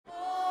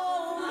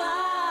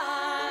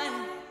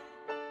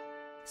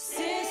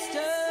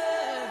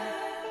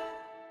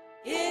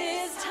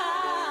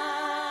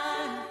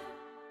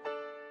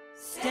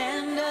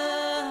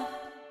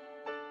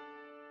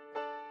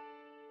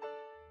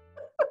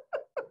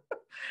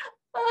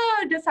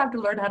You just have to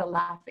learn how to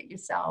laugh at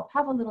yourself.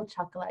 Have a little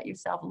chuckle at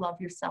yourself.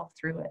 Love yourself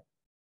through it.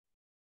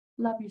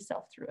 Love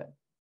yourself through it.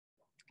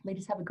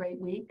 Ladies, have a great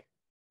week.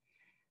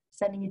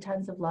 Sending you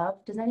tons of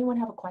love. Does anyone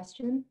have a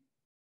question?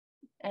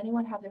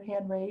 Anyone have their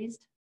hand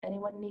raised?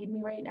 Anyone need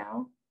me right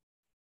now?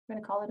 We're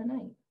going to call it a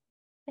night.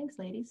 Thanks,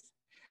 ladies.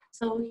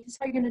 So here's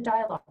how you're going to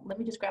dialogue. Let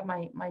me just grab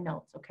my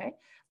notes, okay?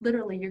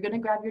 Literally, you're going to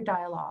grab your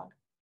dialogue.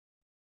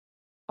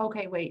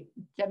 Okay, wait,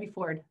 Debbie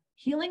Ford.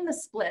 Healing the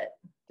split,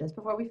 just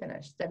before we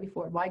finish, Debbie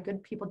Ford, why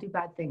good people do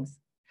bad things.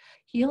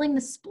 Healing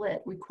the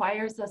split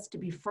requires us to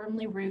be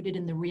firmly rooted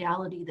in the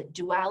reality that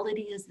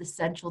duality is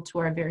essential to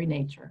our very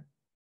nature.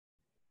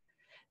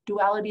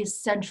 Duality is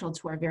central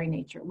to our very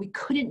nature. We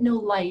couldn't know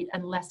light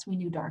unless we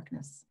knew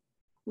darkness.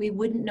 We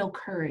wouldn't know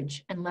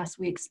courage unless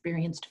we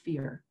experienced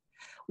fear.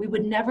 We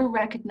would never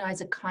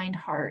recognize a kind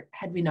heart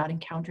had we not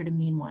encountered a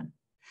mean one.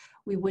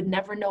 We would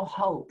never know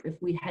hope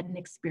if we hadn't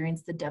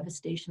experienced the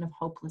devastation of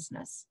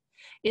hopelessness.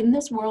 In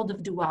this world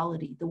of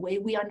duality, the way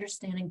we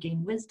understand and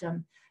gain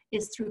wisdom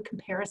is through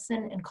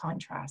comparison and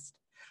contrast.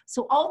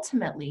 So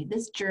ultimately,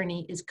 this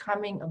journey is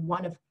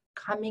one of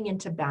coming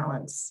into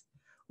balance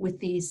with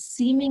these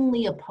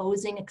seemingly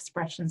opposing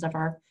expressions of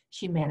our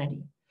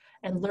humanity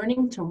and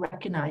learning to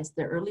recognize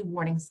the early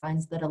warning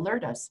signs that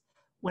alert us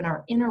when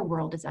our inner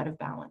world is out of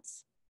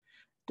balance.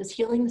 Does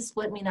healing the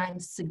split mean I'm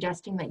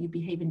suggesting that you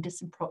behave in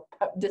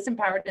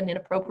disempowered and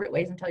inappropriate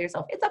ways and tell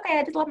yourself, it's okay,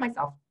 I just love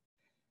myself?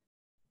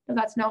 No,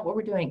 that's not what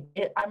we're doing.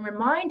 I'm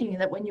reminding you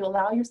that when you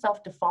allow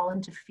yourself to fall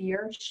into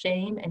fear,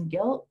 shame, and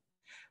guilt,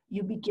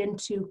 you begin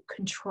to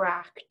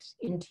contract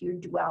into your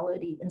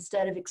duality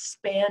instead of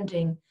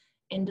expanding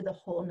into the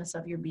wholeness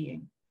of your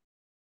being.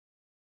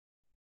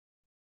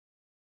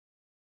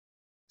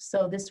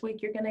 So this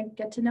week, you're going to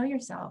get to know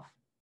yourself.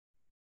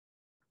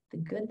 The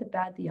good, the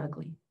bad, the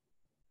ugly.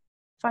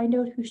 Find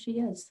out who she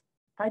is.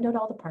 Find out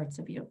all the parts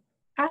of you.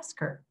 Ask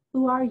her,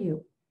 who are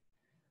you?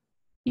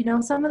 You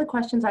know, some of the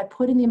questions I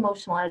put in the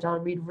emotional edge, I'll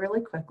read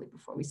really quickly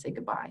before we say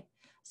goodbye.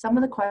 Some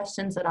of the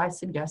questions that I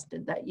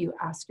suggested that you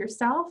ask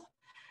yourself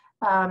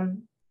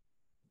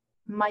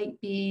might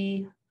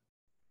be,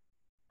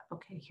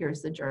 okay,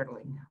 here's the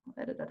journaling.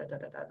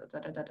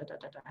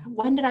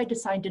 When did I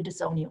decide to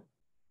disown you?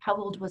 How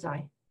old was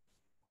I?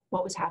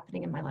 What was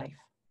happening in my life?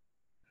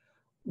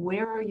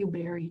 Where are you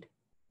buried?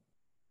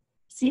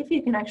 See if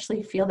you can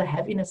actually feel the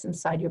heaviness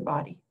inside your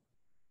body.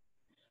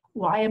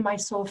 Why am I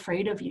so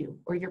afraid of you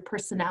or your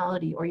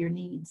personality or your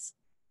needs?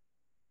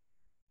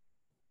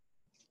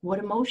 What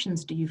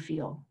emotions do you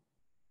feel?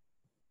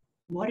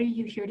 What are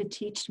you here to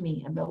teach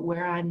me about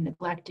where I'm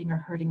neglecting or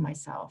hurting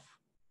myself?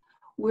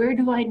 Where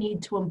do I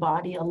need to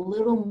embody a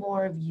little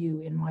more of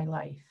you in my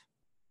life?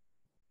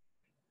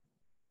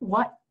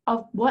 What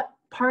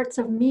parts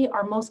of me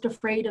are most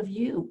afraid of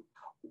you?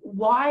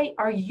 Why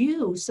are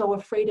you so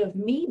afraid of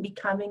me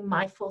becoming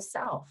my full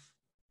self?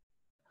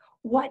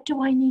 What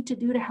do I need to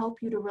do to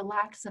help you to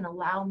relax and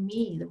allow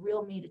me, the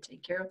real me, to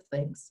take care of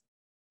things?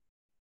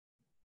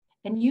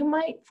 And you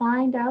might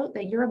find out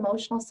that your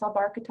emotional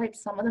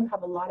sub-archetypes, some of them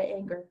have a lot of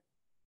anger.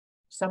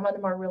 Some of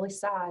them are really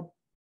sad.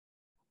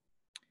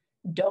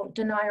 Don't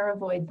deny or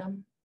avoid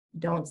them.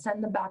 Don't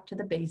send them back to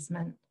the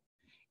basement.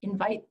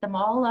 Invite them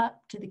all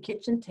up to the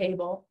kitchen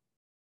table,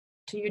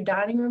 to your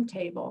dining room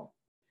table,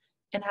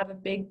 and have a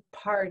big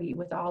party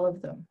with all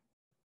of them.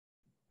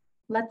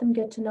 Let them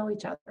get to know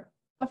each other.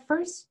 But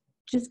first,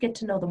 just get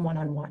to know them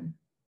one-on-one.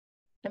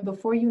 And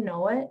before you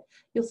know it,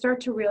 you'll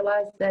start to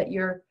realize that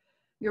your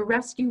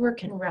rescuer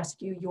can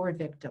rescue your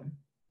victim.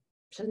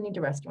 She doesn't need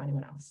to rescue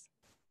anyone else.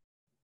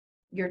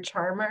 Your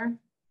charmer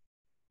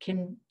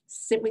can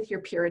sit with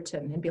your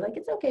Puritan and be like,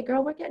 it's okay,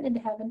 girl, we're getting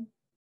into heaven.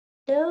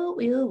 Don't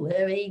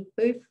worry,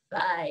 we're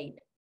fine.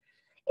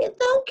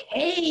 It's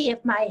okay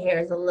if my hair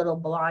is a little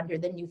blonder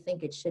than you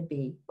think it should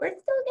be. We're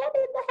still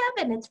getting into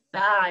heaven. It's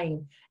fine.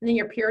 And then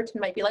your Puritan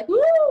might be like,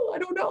 ooh, I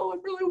don't know.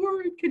 I'm really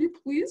worried. Can you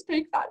please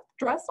take that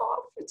dress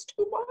off? It's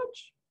too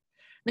much.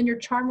 Then your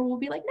charmer will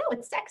be like, no,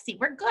 it's sexy.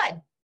 We're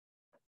good.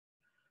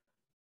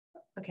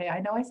 Okay, I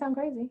know I sound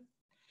crazy.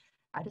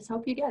 I just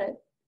hope you get it.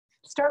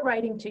 Start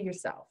writing to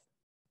yourself.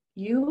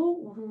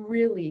 You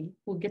really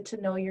will get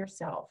to know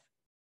yourself.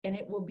 And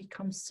it will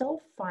become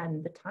so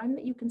fun. The time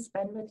that you can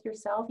spend with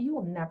yourself, you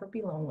will never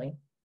be lonely.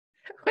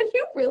 When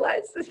you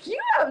realize that you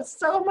have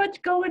so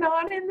much going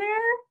on in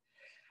there,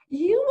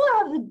 you will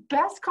have the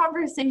best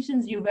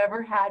conversations you've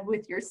ever had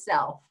with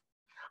yourself.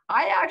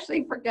 I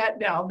actually forget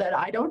now that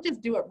I don't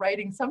just do it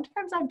writing.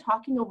 Sometimes I'm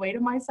talking away to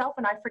myself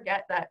and I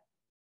forget that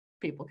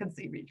people can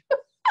see me.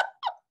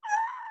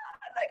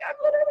 Like I'm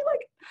literally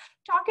like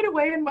talking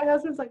away and my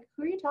husband's like,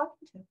 who are you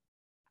talking to?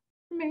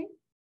 Me.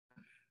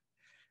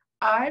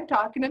 I'm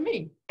talking to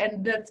me,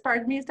 and this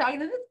part of me is talking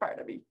to this part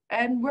of me,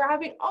 and we're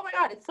having, oh my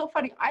God, it's so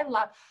funny. I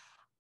laugh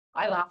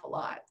a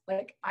lot.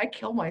 Like I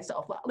kill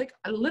myself. Like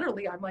I'm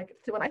like,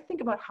 so when I think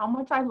about how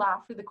much I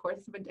laugh through the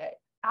course of a day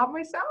at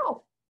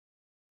myself,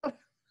 it's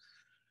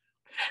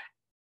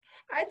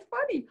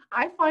funny.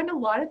 I find a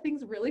lot of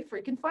things really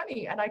freaking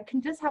funny, and I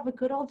can just have a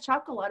good old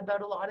chuckle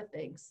about a lot of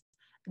things,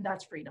 and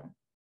that's freedom.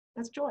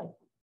 That's joy.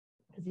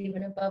 Because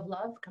even above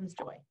love comes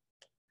joy.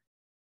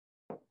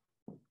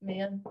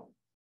 Man,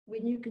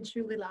 when you can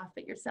truly laugh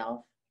at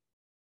yourself,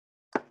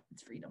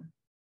 it's freedom.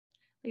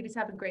 Ladies,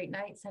 have a great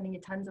night. Sending you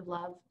tons of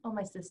love. Oh,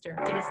 my sister,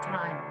 it is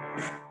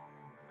time.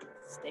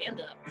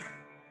 Stand up.